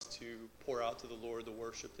to pour out to the Lord the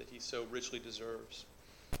worship that he so richly deserves.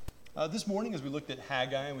 This morning, as we looked at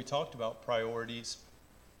Haggai and we talked about priorities,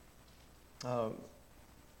 I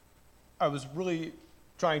was really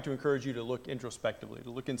trying to encourage you to look introspectively,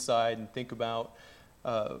 to look inside and think about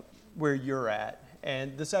where you're at.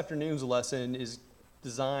 And this afternoon's lesson is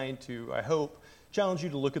designed to, I hope, challenge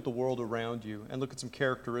you to look at the world around you and look at some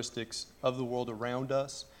characteristics of the world around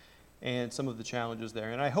us and some of the challenges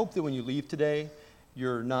there. And I hope that when you leave today,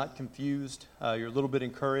 you're not confused, you're a little bit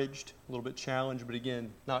encouraged, a little bit challenged, but again,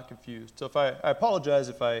 not confused. So I apologize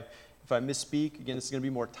if I misspeak. Again, this is going to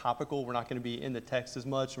be more topical. We're not going to be in the text as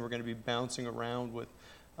much, and we're going to be bouncing around with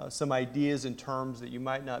some ideas and terms that you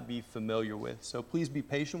might not be familiar with. So please be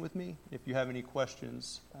patient with me. If you have any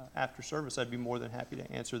questions after service, I'd be more than happy to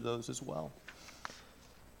answer those as well.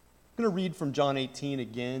 I'm going to read from John 18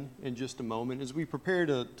 again in just a moment. As we prepare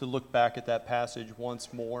to look back at that passage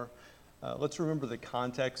once more, let's remember the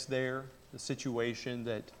context there, the situation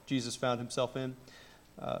that Jesus found himself in.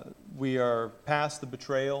 We are past the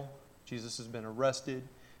betrayal. Jesus has been arrested.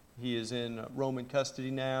 He is in Roman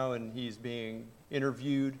custody now, and he's being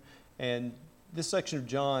interviewed. And this section of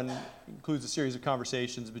John includes a series of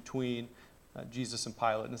conversations between Jesus and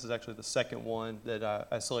Pilate. And this is actually the second one that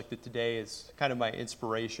I selected today as kind of my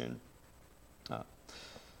inspiration.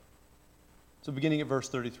 So beginning at verse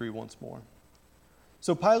 33 once more.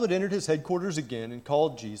 So Pilate entered his headquarters again and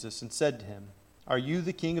called Jesus and said to him, "Are you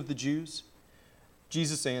the king of the Jews?"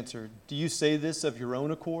 Jesus answered, "Do you say this of your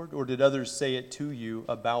own accord, or did others say it to you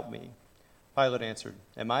about me?" Pilate answered,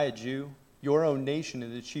 "Am I a Jew? Your own nation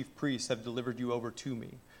and the chief priests have delivered you over to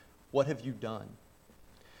me. What have you done?"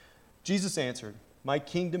 Jesus answered, "My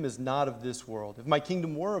kingdom is not of this world. If my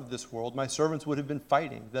kingdom were of this world, my servants would have been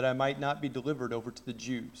fighting, that I might not be delivered over to the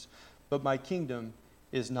Jews. But my kingdom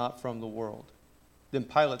is not from the world." Then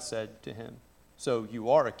Pilate said to him, "So you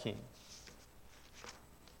are a king?"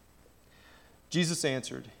 Jesus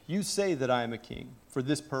answered, "You say that I am a king. For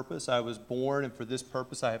this purpose I was born, and for this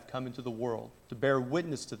purpose I have come into the world, to bear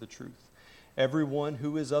witness to the truth. Everyone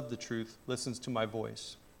who is of the truth listens to my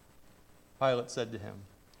voice." Pilate said to him,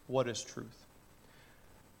 "What is truth?"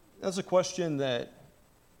 That's a question that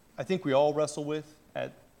I think we all wrestle with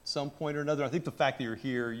at some point or another. I think the fact that you're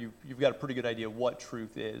here, you've got a pretty good idea of what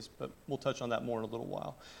truth is, but we'll touch on that more in a little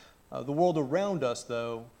while. The world around us,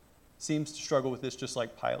 though, seems to struggle with this just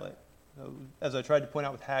like Pilate. As I tried to point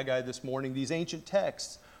out with Haggai this morning, these ancient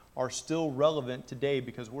texts are still relevant today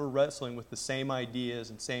because we're wrestling with the same ideas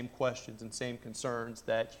and same questions and same concerns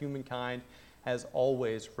that humankind has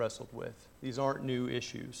always wrestled with. These aren't new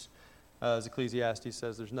issues. As Ecclesiastes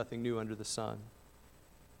says, there's nothing new under the sun.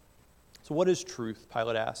 So what is truth?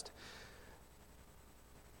 Pilate asked.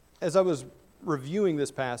 As I was reviewing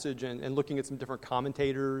this passage and looking at some different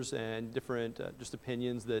commentators and different just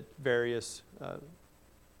opinions that various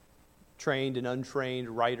trained and untrained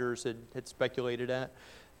writers had speculated at,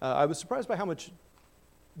 I was surprised by how much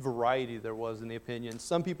variety there was in the opinions.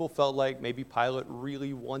 Some people felt like maybe Pilate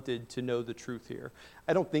really wanted to know the truth here.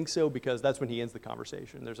 I don't think so, because that's when he ends the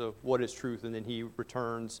conversation. There's a "what is truth?" and then he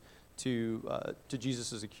returns to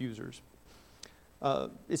Jesus' accusers.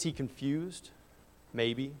 Is he confused?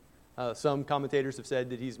 Maybe. Some commentators have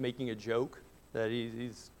said that he's making a joke, that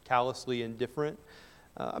he's callously indifferent.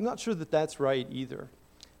 I'm not sure that that's right either.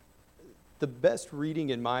 The best reading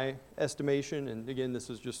in my estimation, and again, this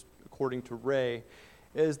is just according to Ray,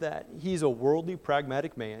 is that he's a worldly,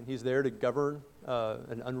 pragmatic man. He's there to govern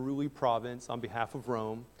an unruly province on behalf of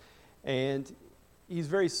Rome, and he's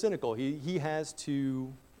very cynical. He has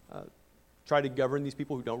to try to govern these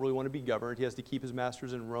people who don't really want to be governed. He has to keep his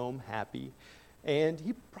masters in Rome happy, and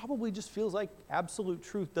he probably just feels like absolute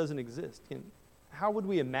truth doesn't exist. And how would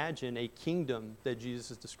we imagine a kingdom that Jesus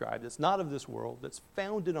has described that's not of this world, that's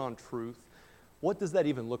founded on truth? What does that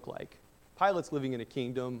even look like? Pilate's living in a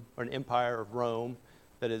kingdom or an empire of Rome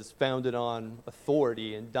that is founded on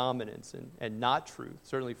authority and dominance and not truth,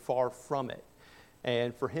 certainly far from it.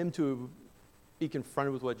 And for him to be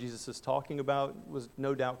confronted with what Jesus is talking about was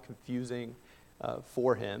no doubt confusing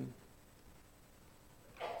for him.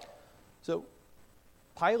 So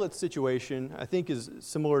Pilate's situation, I think, is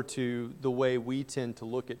similar to the way we tend to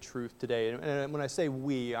look at truth today. And when I say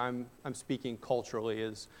we, I'm speaking culturally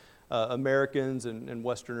as Americans and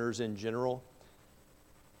Westerners in general,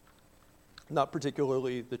 not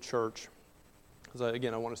particularly the church. Because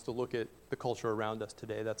again, I want us to look at the culture around us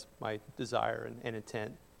today. That's my desire and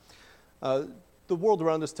intent. The world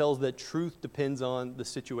around us tells that truth depends on the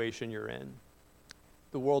situation you're in.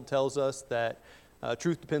 The world tells us that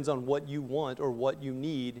truth depends on what you want or what you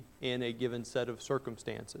need in a given set of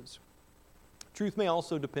circumstances. Truth may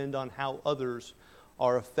also depend on how others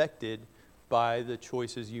are affected by the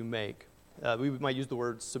choices you make. We might use the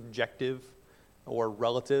word subjective or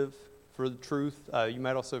relative for the truth. You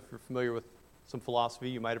might also, if you're familiar with some philosophy,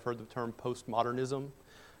 you might have heard the term postmodernism.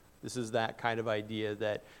 This is that kind of idea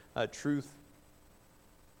that truth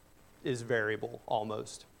is variable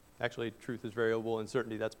almost. Actually, truth is variable in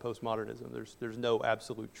certainty. That's postmodernism. There's no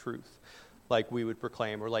absolute truth like we would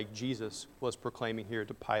proclaim or like Jesus was proclaiming here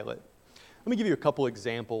to Pilate. Let me give you a couple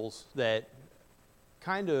examples that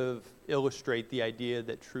kind of illustrate the idea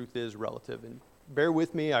that truth is relative. And bear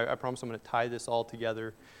with me. I promise I'm going to tie this all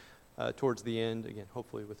together towards the end, again,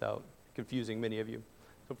 hopefully without confusing many of you.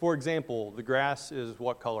 So, for example, the grass is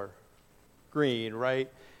what color? Green,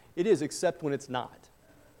 right? It is, except when it's not,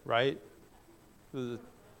 right? It's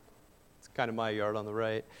kind of my yard on the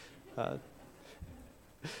right.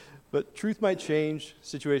 But truth might change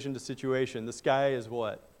situation to situation. The sky is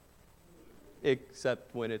what?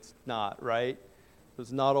 Except when it's not, right?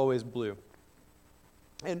 It's not always blue.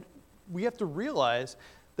 And we have to realize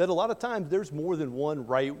that a lot of times there's more than one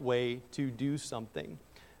right way to do something.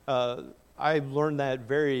 I learned that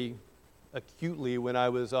very acutely when I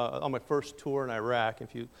was on my first tour in Iraq.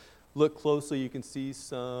 If you look closely, you can see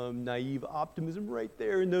some naive optimism right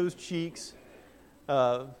there in those cheeks.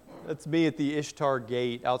 That's me at the Ishtar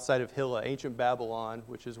Gate outside of Hilla, ancient Babylon,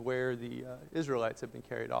 which is where the Israelites have been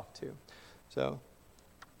carried off to. So,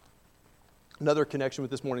 another connection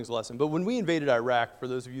with this morning's lesson. But when we invaded Iraq, for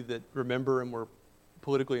those of you that remember and were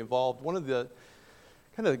politically involved, one of the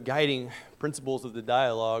kind of guiding principles of the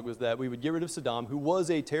dialogue was that we would get rid of Saddam, who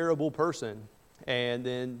was a terrible person, and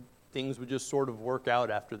then things would just sort of work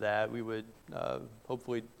out after that. We would,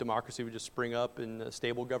 hopefully, democracy would just spring up and a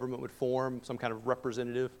stable government would form, some kind of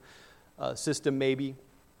representative system maybe.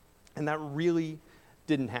 And that really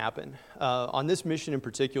didn't happen. On this mission in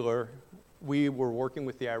particular, we were working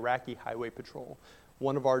with the Iraqi Highway Patrol.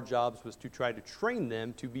 One of our jobs was to try to train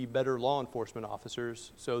them to be better law enforcement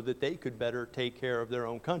officers so that they could better take care of their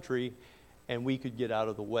own country and we could get out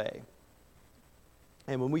of the way.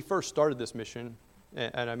 And when we first started this mission,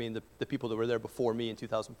 and I mean the people that were there before me in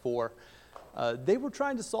 2004, they were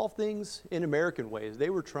trying to solve things in American ways. They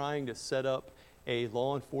were trying to set up a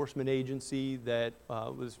law enforcement agency that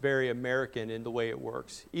was very American in the way it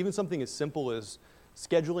works. Even something as simple as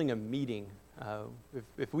scheduling a meeting.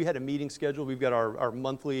 If we had a meeting scheduled, we've got our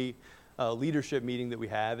monthly leadership meeting that we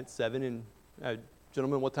have at 7. And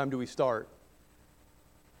gentlemen, what time do we start?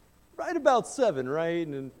 Right about 7, right?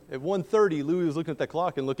 And at 1:30, Louis was looking at the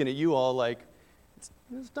clock and looking at you all like,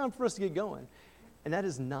 it's time for us to get going. And that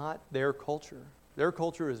is not their culture. Their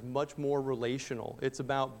culture is much more relational. It's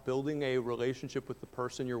about building a relationship with the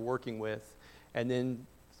person you're working with, and then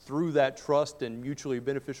through that trust and mutually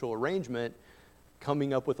beneficial arrangement,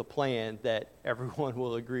 coming up with a plan that everyone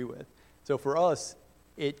will agree with. So for us,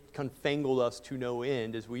 it confangled us to no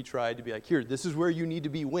end as we tried to be like, here, this is where you need to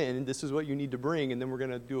be when, and this is what you need to bring, and then we're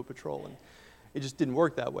going to do a patrol. And it just didn't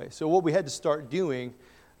work that way. So what we had to start doing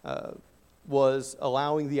was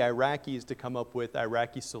allowing the Iraqis to come up with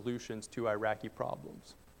Iraqi solutions to Iraqi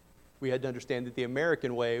problems. We had to understand that the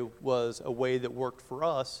American way was a way that worked for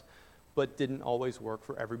us, but didn't always work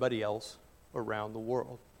for everybody else around the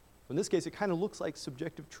world. In this case, it kind of looks like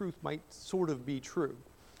subjective truth might sort of be true.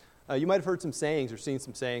 You might have heard some sayings or seen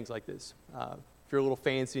some sayings like this. If you're a little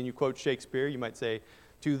fancy and you quote Shakespeare, you might say,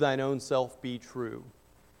 "To thine own self be true."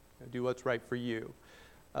 Do what's right for you.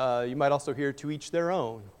 You might also hear "to each their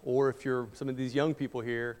own," or if you're some of these young people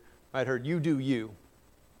here, might have heard "you do you."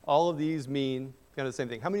 All of these mean kind of the same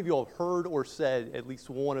thing. How many of you all have heard or said at least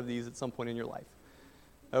one of these at some point in your life?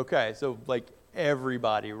 Okay, so like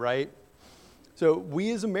everybody, right? So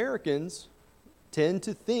we as Americans tend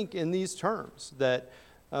to think in these terms that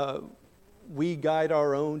we guide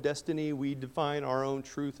our own destiny, we define our own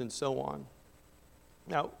truth, and so on.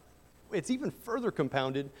 Now, it's even further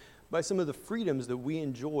compounded by some of the freedoms that we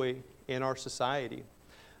enjoy in our society.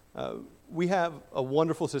 We have a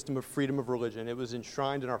wonderful system of freedom of religion. It was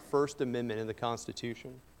enshrined in our First Amendment in the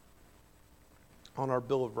Constitution, on our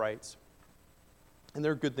Bill of Rights. And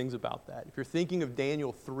there are good things about that. If you're thinking of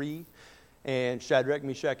Daniel 3 and Shadrach,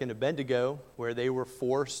 Meshach, and Abednego, where they were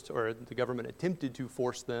forced, or the government attempted to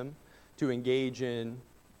force them to engage in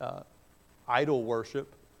idol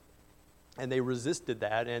worship, and they resisted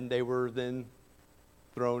that, and they were then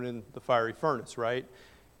thrown in the fiery furnace, right?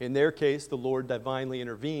 In their case, the Lord divinely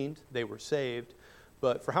intervened. They were saved.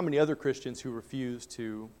 But for how many other Christians who refuse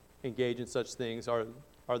to engage in such things are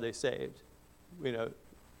they saved? You know,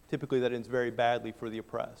 typically that ends very badly for the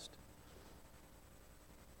oppressed.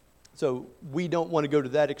 So we don't want to go to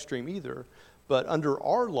that extreme either. But under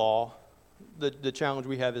our law, the challenge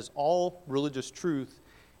we have is all religious truth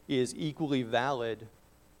is equally valid,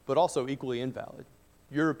 but also equally invalid.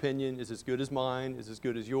 Your opinion is as good as mine, is as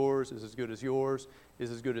good as yours, is as good as yours,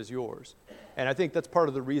 is as good as yours. And I think that's part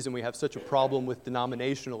of the reason we have such a problem with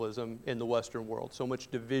denominationalism in the Western world, so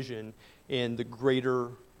much division in the greater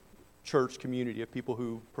church community of people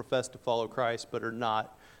who profess to follow Christ but are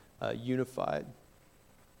not unified.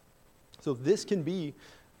 So this can be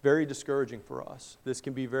very discouraging for us. This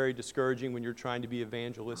can be very discouraging when you're trying to be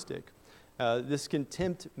evangelistic. This can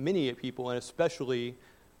tempt many people, and especially,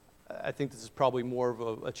 I think this is probably more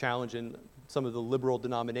of a challenge in some of the liberal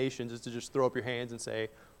denominations, is to just throw up your hands and say,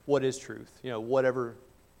 what is truth? Whatever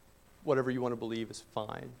you want to believe is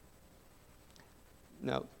fine.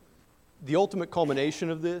 Now, the ultimate culmination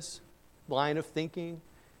of this line of thinking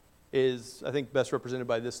is, I think, best represented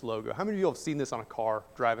by this logo. How many of you have seen this on a car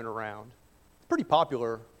driving around? It's a pretty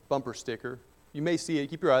popular bumper sticker. You may see it.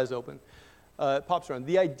 Keep your eyes open. It pops around.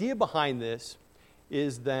 The idea behind this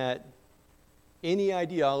is that any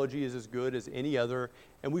ideology is as good as any other,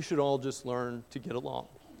 and we should all just learn to get along.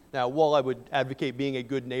 Now, while I would advocate being a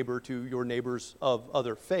good neighbor to your neighbors of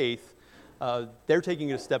other faith, they're taking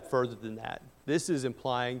it a step further than that. This is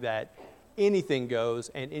implying that anything goes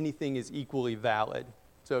and anything is equally valid.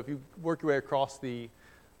 So if you work your way across the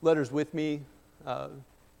letters with me,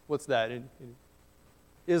 what's that? In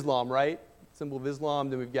Islam, right? Symbol of Islam.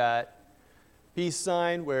 Then we've got peace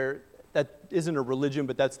sign, where that isn't a religion,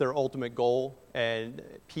 but that's their ultimate goal, and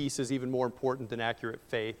peace is even more important than accurate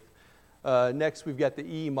faith. Next, we've got the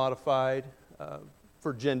E modified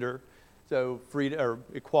for gender, so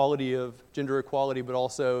equality of gender equality, but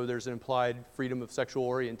also there's an implied freedom of sexual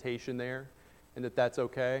orientation there, and that's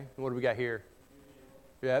okay. And what do we got here?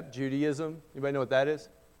 Yep, Judaism. Anybody know what that is?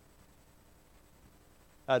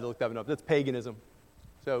 I had to look that one up. That's paganism.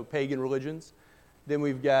 So pagan religions. Then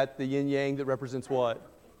we've got the yin yang that represents what?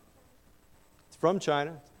 It's from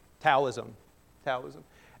China. Taoism.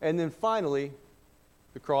 And then finally,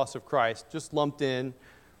 the cross of Christ, just lumped in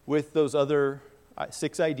with those other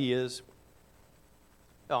 6 ideas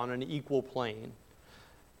on an equal plane.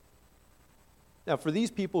 Now, for these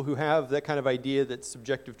people who have that kind of idea that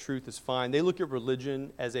subjective truth is fine, they look at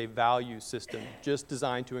religion as a value system, just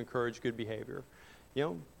designed to encourage good behavior.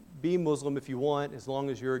 Be Muslim if you want, as long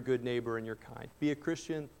as you're a good neighbor and you're kind. Be a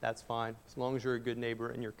Christian, that's fine, as long as you're a good neighbor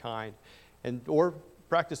and you're kind. Or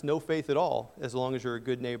practice no faith at all, as long as you're a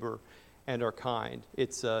good neighbor and are kind.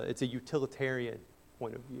 It's a utilitarian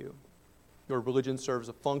point of view. Your religion serves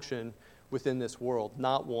a function within this world,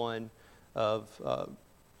 not one of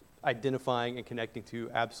identifying and connecting to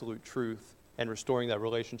absolute truth and restoring that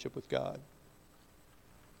relationship with God.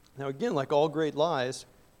 Now again, like all great lies,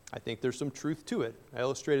 I think there's some truth to it. I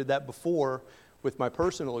illustrated that before with my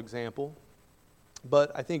personal example,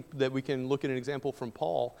 but I think that we can look at an example from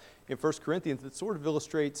Paul in 1 Corinthians that sort of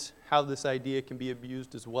illustrates how this idea can be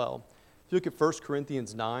abused as well. If you look at 1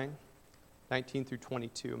 Corinthians 9, 19 through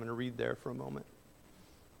 22, I'm going to read there for a moment.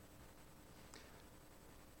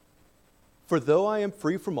 For though I am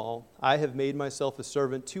free from all, I have made myself a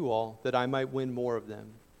servant to all, that I might win more of them.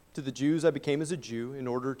 To the Jews I became as a Jew in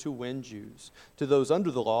order to win Jews. To those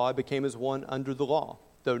under the law I became as one under the law,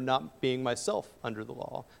 though not being myself under the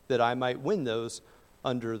law, that I might win those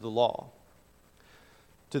under the law.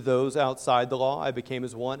 To those outside the law I became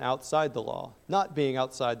as one outside the law, not being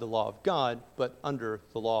outside the law of God, but under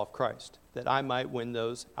the law of Christ, that I might win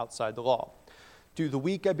those outside the law. To the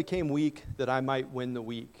weak I became weak, that I might win the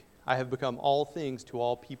weak. I have become all things to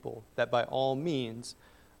all people, that by all means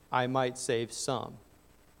I might save some.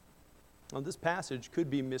 Now, this passage could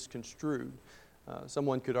be misconstrued.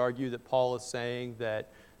 Someone could argue that Paul is saying that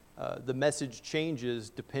the message changes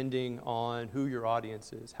depending on who your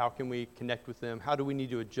audience is. How can we connect with them? How do we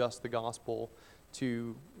need to adjust the gospel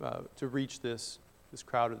to reach this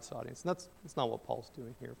crowd of this audience? And that's not what Paul's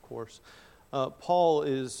doing here, of course. Paul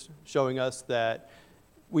is showing us that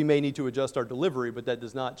we may need to adjust our delivery, but that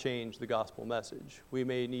does not change the gospel message. We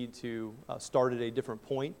may need to start at a different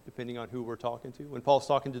point, depending on who we're talking to. When Paul's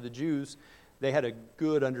talking to the Jews, they had a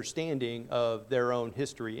good understanding of their own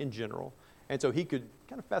history in general. And so he could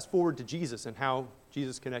kind of fast forward to Jesus and how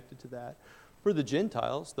Jesus connected to that. For the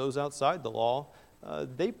Gentiles, those outside the law,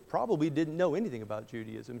 they probably didn't know anything about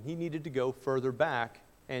Judaism. He needed to go further back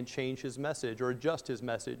and change his message or adjust his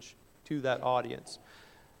message to that audience.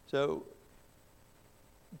 So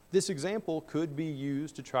this example could be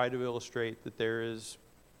used to try to illustrate that there is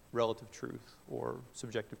relative truth or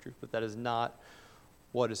subjective truth, but that is not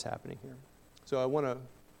what is happening here. So I want to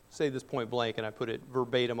say this point blank, and I put it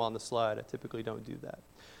verbatim on the slide. I typically don't do that.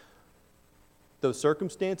 Those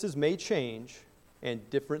circumstances may change, and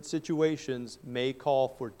different situations may call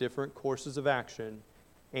for different courses of action,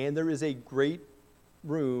 and there is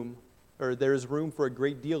room for a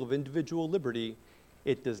great deal of individual liberty,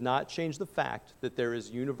 it does not change the fact that there is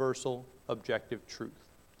universal objective truth.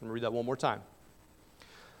 I'm going to read that one more time.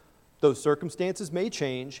 Though circumstances may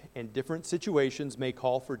change and different situations may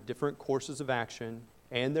call for different courses of action,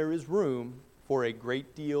 and there is room for a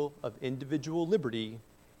great deal of individual liberty,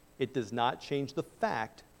 it does not change the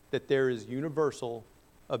fact that there is universal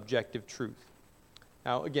objective truth.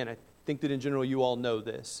 Now, again, I think that in general you all know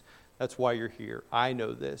this. That's why you're here. I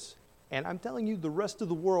know this. And I'm telling you, the rest of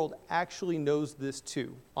the world actually knows this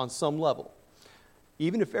too, on some level.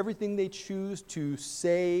 Even if everything they choose to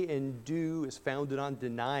say and do is founded on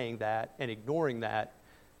denying that and ignoring that,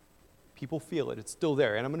 people feel it. It's still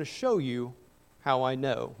there. And I'm going to show you how I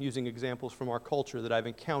know, using examples from our culture that I've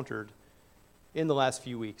encountered in the last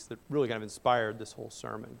few weeks that really kind of inspired this whole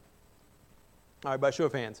sermon. All right, by show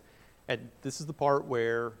of hands. And this is the part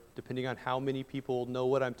where, depending on how many people know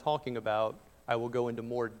what I'm talking about, I will go into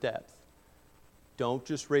more depth. Don't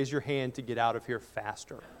just raise your hand to get out of here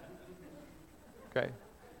faster. Okay.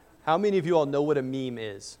 How many of you all know what a meme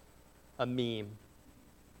is? A meme.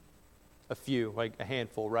 A few, like a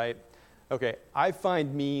handful, right? Okay, I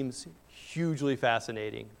find memes hugely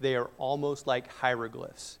fascinating. They are almost like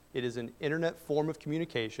hieroglyphs. It is an internet form of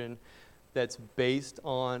communication that's based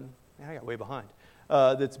on, I got way behind,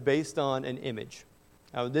 that's based on an image.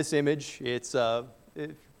 Now, this image,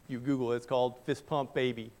 if you Google it, it's called Fist Pump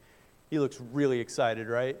Baby. He looks really excited,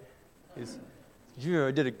 right?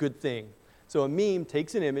 I did a good thing. So a meme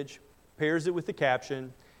takes an image, pairs it with the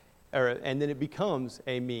caption, and then it becomes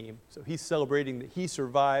a meme. So he's celebrating that he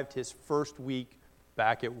survived his first week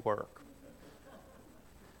back at work.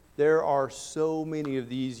 There are so many of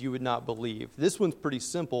these you would not believe. This one's pretty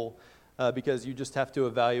simple because you just have to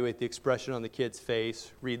evaluate the expression on the kid's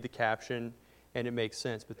face, read the caption, and it makes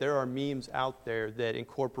sense. But there are memes out there that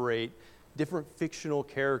incorporate different fictional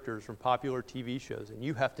characters from popular TV shows, and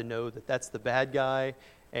you have to know that that's the bad guy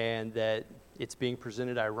and that it's being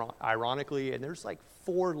presented ironically, and there's like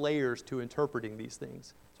 4 layers to interpreting these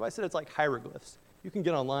things. So I said it's like hieroglyphs. You can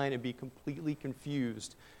get online and be completely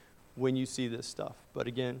confused when you see this stuff. But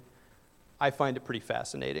again, I find it pretty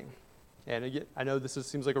fascinating. And again, I know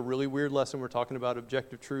seems like a really weird lesson. We're talking about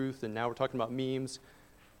objective truth, and now we're talking about memes.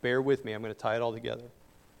 Bear with me. I'm going to tie it all together.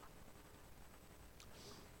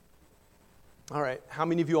 All right, how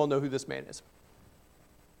many of you all know who this man is?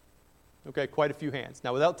 Okay, quite a few hands.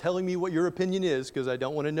 Now, without telling me what your opinion is, because I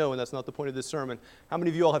don't want to know, and that's not the point of this sermon, how many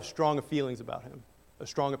of you all have strong feelings about him? A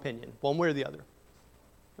strong opinion, one way or the other?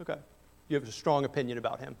 Okay, you have a strong opinion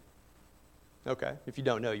about him. Okay, if you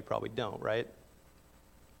don't know, you probably don't, right?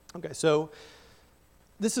 Okay, so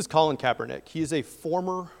this is Colin Kaepernick. He is a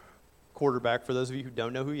former quarterback, for those of you who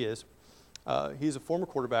don't know who he is. He's a former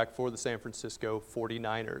quarterback for the San Francisco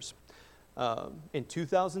 49ers. In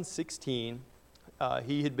 2016,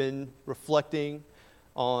 he had been reflecting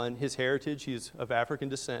on his heritage. He's of African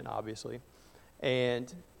descent, obviously.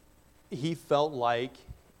 And he felt like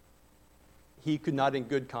he could not in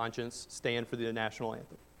good conscience stand for the national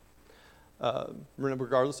anthem. Remember,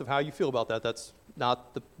 regardless of how you feel about that, that's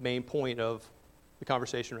not the main point of the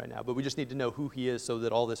conversation right now. But we just need to know who he is so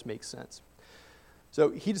that all this makes sense. So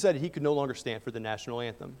he decided he could no longer stand for the national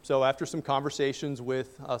anthem. So after some conversations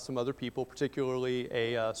with some other people, particularly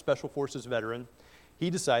a Special Forces veteran, he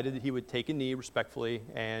decided that he would take a knee respectfully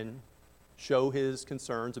and show his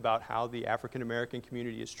concerns about how the African American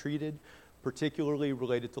community is treated, particularly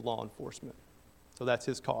related to law enforcement. So that's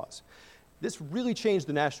his cause. This really changed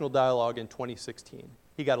the national dialogue in 2016.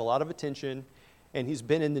 He got a lot of attention, and he's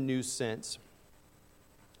been in the news since.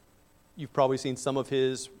 You've probably seen some of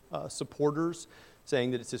his supporters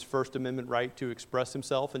saying that it's his First Amendment right to express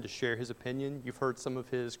himself and to share his opinion. You've heard some of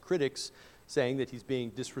his critics saying that he's being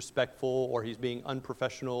disrespectful or he's being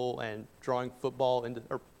unprofessional and drawing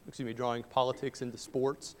politics into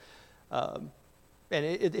sports. And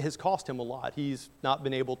it has cost him a lot. He's not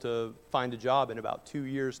been able to find a job in about 2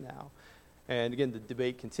 years now. And again, the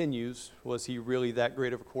debate continues. Was he really that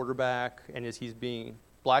great of a quarterback? And is he being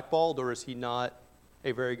blackballed, or is he not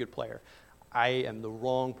a very good player? I am the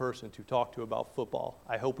wrong person to talk to about football.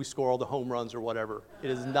 I hope we score all the home runs or whatever. It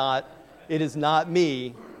is not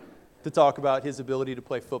me to talk about his ability to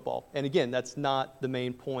play football. And again, that's not the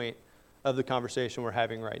main point of the conversation we're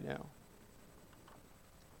having right now.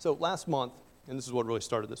 So last month, and this is what really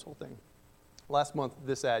started this whole thing. Last month,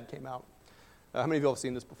 this ad came out. How many of you have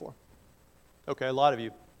seen this before? Okay, a lot of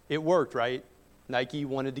you. It worked, right? Nike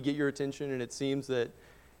wanted to get your attention, and it seems that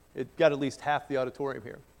it got at least half the auditorium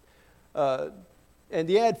here. And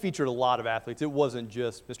the ad featured a lot of athletes. It wasn't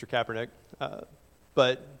just Mr. Kaepernick,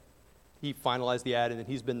 but he finalized the ad, and then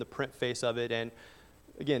he's been the print face of it. And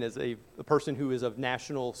again, as a person who is of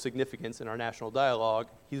national significance in our national dialogue,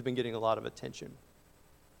 he's been getting a lot of attention.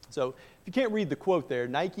 So if you can't read the quote there,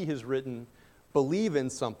 Nike has written, "Believe in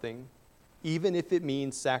something, even if it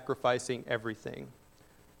means sacrificing everything.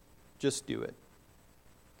 Just do it."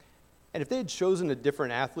 And if they had chosen a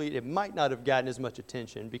different athlete, it might not have gotten as much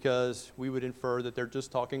attention because we would infer that they're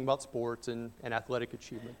just talking about sports and athletic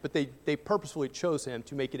achievement. But they purposefully chose him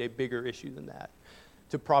to make it a bigger issue than that,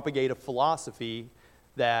 to propagate a philosophy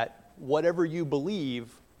that whatever you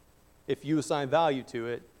believe, if you assign value to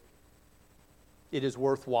it, it is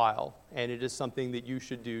worthwhile, and it is something that you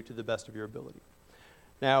should do to the best of your ability.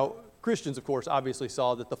 Now, Christians, of course, obviously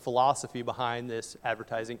saw that the philosophy behind this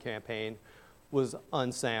advertising campaign was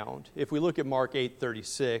unsound. If we look at Mark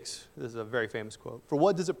 8:36, this is a very famous quote, "For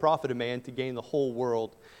what does it profit a man to gain the whole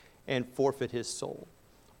world and forfeit his soul?"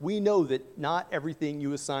 We know that not everything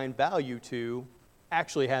you assign value to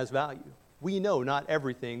actually has value. We know not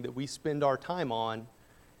everything that we spend our time on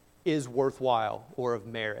is worthwhile or of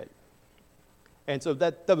merit. And so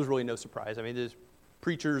that was really no surprise. I mean, the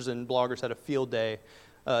preachers and bloggers had a field day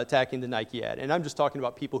attacking the Nike ad. And I'm just talking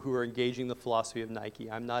about people who are engaging the philosophy of Nike.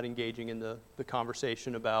 I'm not engaging in the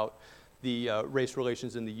conversation about the race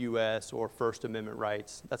relations in the U.S. or First Amendment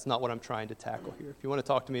rights. That's not what I'm trying to tackle here. If you want to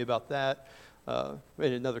talk to me about that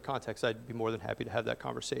in another context, I'd be more than happy to have that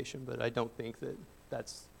conversation. But I don't think that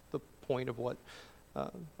that's the point of what,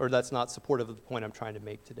 or that's not supportive of the point I'm trying to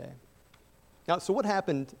make today. Now, so what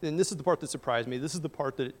happened, and this is the part that surprised me, this is the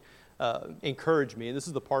part that encouraged me, and this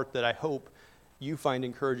is the part that I hope you find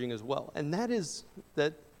encouraging as well. And that is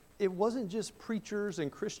that it wasn't just preachers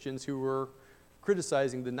and Christians who were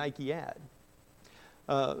criticizing the Nike ad.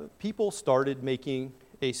 People started making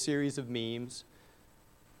a series of memes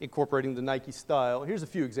incorporating the Nike style. Here's a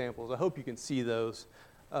few examples. I hope you can see those.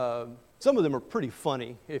 Some of them are pretty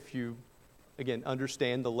funny if you, again,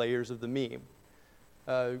 understand the layers of the meme.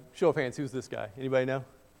 Show of hands, who's this guy? Anybody know?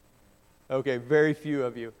 Okay, very few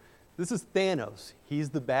of you. This is Thanos. He's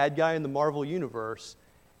the bad guy in the Marvel universe,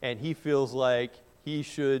 and he feels like he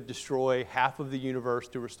should destroy half of the universe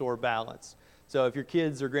to restore balance. So if your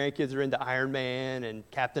kids or grandkids are into Iron Man and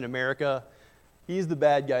Captain America, he's the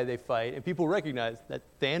bad guy they fight. And people recognize that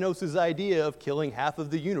Thanos' idea of killing half of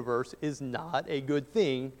the universe is not a good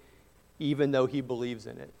thing, even though he believes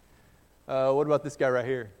in it. What about this guy right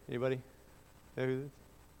here? Anybody?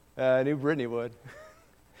 I knew Brittany would.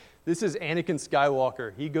 This is Anakin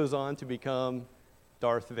Skywalker. He goes on to become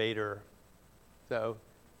Darth Vader. So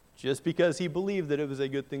just because he believed that it was a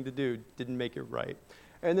good thing to do didn't make it right.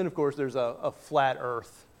 And then, of course, there's a flat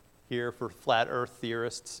earth here for flat earth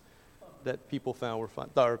theorists that people found were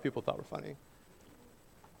fun, or people thought were funny.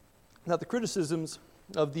 Now, the criticisms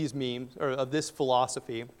of these memes, or of this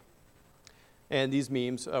philosophy and these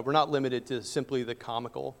memes, were not limited to simply the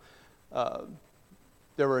comical.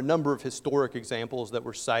 There were a number of historic examples that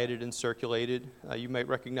were cited and circulated. You might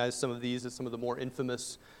recognize some of these as some of the more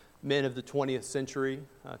infamous men of the 20th century.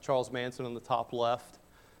 Charles Manson on the top left,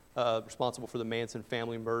 responsible for the Manson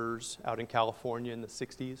family murders out in California in the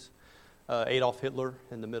 60s. Adolf Hitler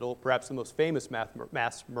in the middle, perhaps the most famous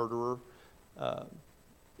mass murderer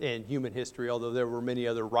in human history, although there were many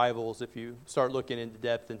other rivals if you start looking into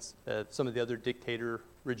depth in some of the other dictator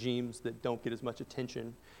regimes that don't get as much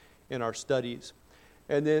attention in our studies.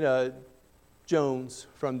 And then Jones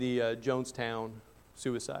from the Jonestown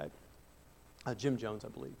suicide. Jim Jones, I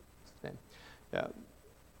believe is his name. Yeah.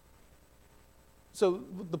 So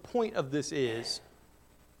the point of this is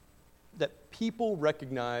that people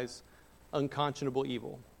recognize unconscionable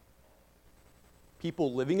evil.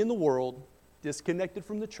 People living in the world, disconnected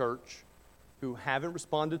from the church, who haven't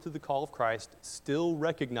responded to the call of Christ, still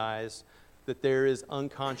recognize that there is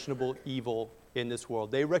unconscionable evil in this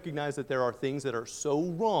world. They recognize that there are things that are so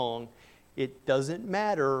wrong, it doesn't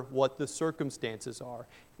matter what the circumstances are.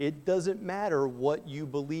 It doesn't matter what you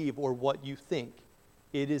believe or what you think.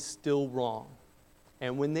 It is still wrong.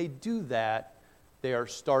 And when they do that, they are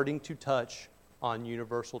starting to touch on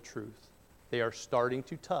universal truth. They are starting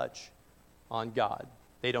to touch on God.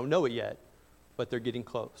 They don't know it yet, but they're getting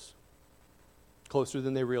close. Closer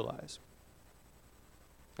than they realize.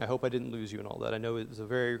 I hope I didn't lose you in all that. I know it was a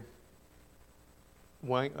very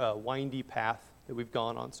windy path that we've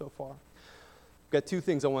gone on so far. I've got two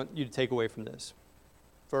things I want you to take away from this.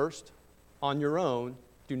 First, on your own,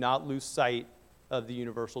 do not lose sight of the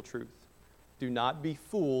universal truth. Do not be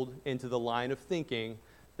fooled into the line of thinking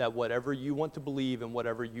that whatever you want to believe and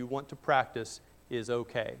whatever you want to practice is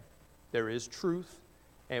okay. There is truth,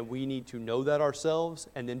 And we need to know that ourselves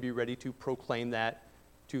and then be ready to proclaim that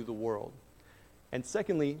to the world. And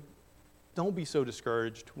secondly, don't be so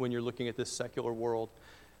discouraged when you're looking at this secular world.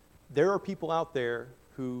 There are people out there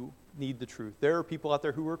who need the truth. There are people out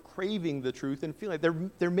there who are craving the truth and feel like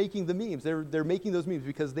they're making the memes. They're making those memes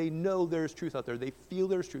because they know there's truth out there. They feel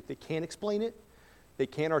there's truth. They can't explain it. They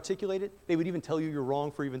can't articulate it. They would even tell you you're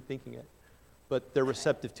wrong for even thinking it. But they're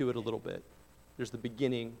receptive to it a little bit. There's the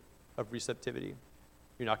beginning of receptivity.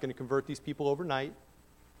 You're not going to convert these people overnight.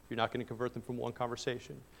 You're not going to convert them from one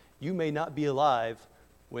conversation. You may not be alive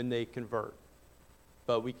when they convert,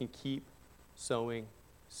 but we can keep sowing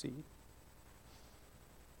seed.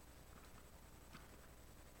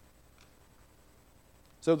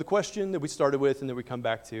 So the question that we started with and that we come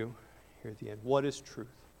back to here at the end, what is truth?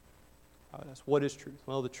 What is truth?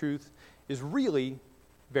 Well, the truth is really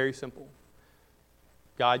very simple.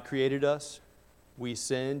 God created us. We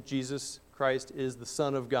sinned. Jesus Christ is the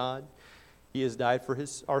Son of God. He has died for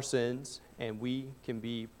our sins, and we can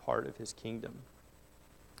be part of his kingdom.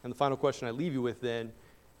 And the final question I leave you with then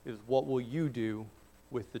is, what will you do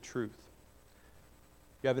with the truth?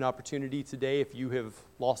 You have an opportunity today, if you have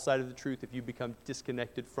lost sight of the truth, if you become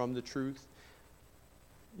disconnected from the truth,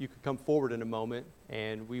 you could come forward in a moment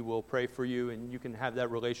and we will pray for you and you can have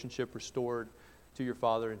that relationship restored to your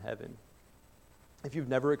Father in heaven. If you've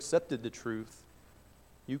never accepted the truth,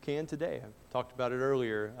 you can today. I talked about it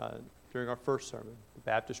earlier during our first sermon. The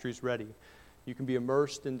baptistry is ready. You can be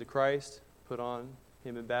immersed into Christ, put on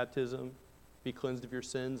him in baptism, be cleansed of your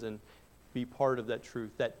sins, and be part of that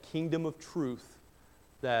truth, that kingdom of truth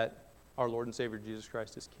that our Lord and Savior Jesus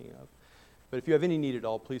Christ is King of. But if you have any need at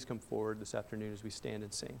all, please come forward this afternoon as we stand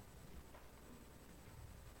and sing.